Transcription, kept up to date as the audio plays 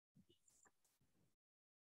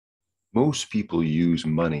Most people use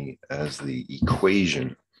money as the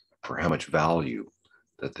equation for how much value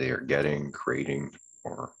that they are getting, creating,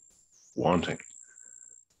 or wanting.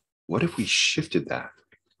 What if we shifted that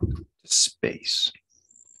to space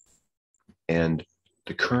and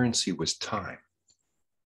the currency was time?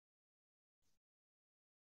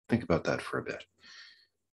 Think about that for a bit.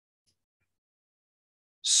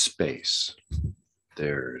 Space.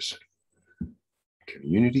 There's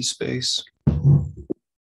community space.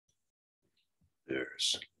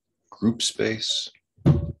 There's group space.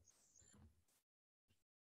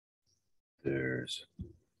 There's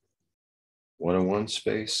one-on-one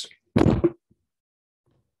space.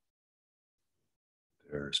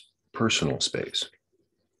 There's personal space.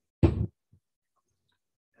 And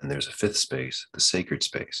there's a fifth space, the sacred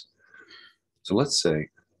space. So let's say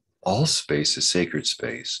all space is sacred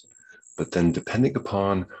space, but then depending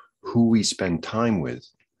upon who we spend time with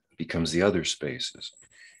becomes the other spaces.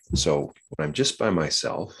 So when I'm just by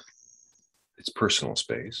myself, it's personal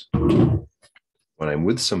space. When I'm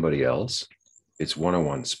with somebody else, it's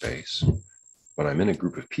one-on-one space. When I'm in a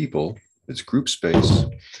group of people, it's group space.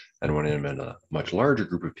 And when I'm in a much larger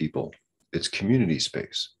group of people, it's community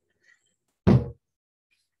space.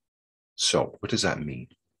 So what does that mean?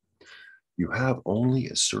 You have only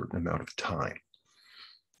a certain amount of time.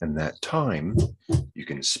 And that time you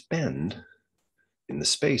can spend in the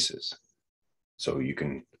spaces. So you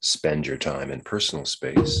can spend your time in personal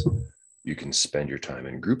space. You can spend your time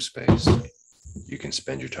in group space. You can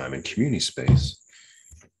spend your time in community space.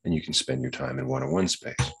 And you can spend your time in one-on-one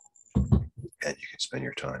space. And you can spend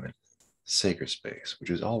your time in sacred space, which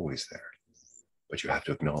is always there. But you have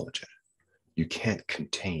to acknowledge it. You can't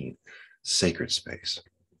contain sacred space,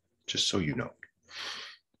 just so you know.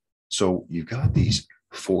 So you've got these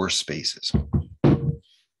 4 spaces.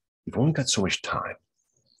 You've only got so much time.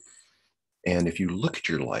 And if you look at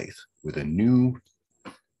your life with a new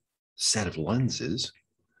set of lenses,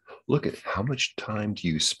 look at how much time do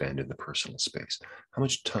you spend in the personal space? How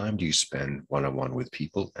much time do you spend one-on-one with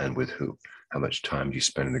people and with who? How much time do you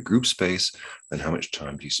spend in the group space? And how much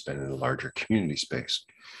time do you spend in the larger community space?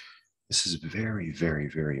 This is very, very,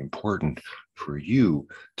 very important for you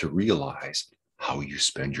to realize how you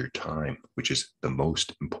spend your time, which is the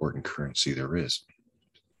most important currency there is.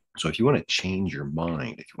 So if you want to change your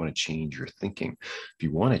mind, if you want to change your thinking, if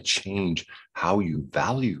you want to change how you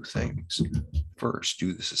value things, first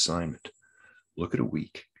do this assignment. Look at a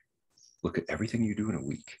week. Look at everything you do in a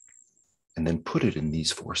week, and then put it in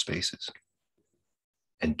these 4 spaces.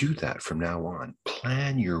 And do that from now on.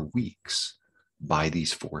 Plan your weeks by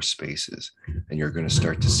these 4 spaces. And you're going to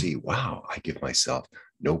start to see, wow, I give myself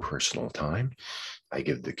no personal time. I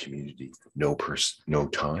give the community no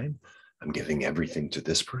time. I'm giving everything to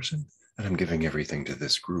this person, and I'm giving everything to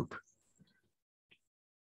this group.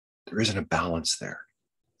 There isn't a balance there.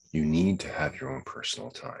 You need to have your own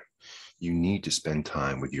personal time. You need to spend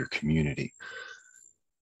time with your community.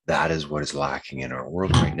 That is what is lacking in our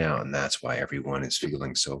world right now. And that's why everyone is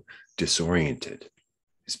feeling so disoriented.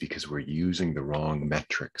 It's because we're using the wrong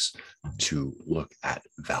metrics to look at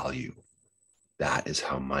value. That is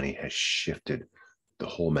how money has shifted the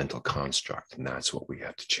whole mental construct. And that's what we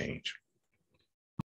have to change.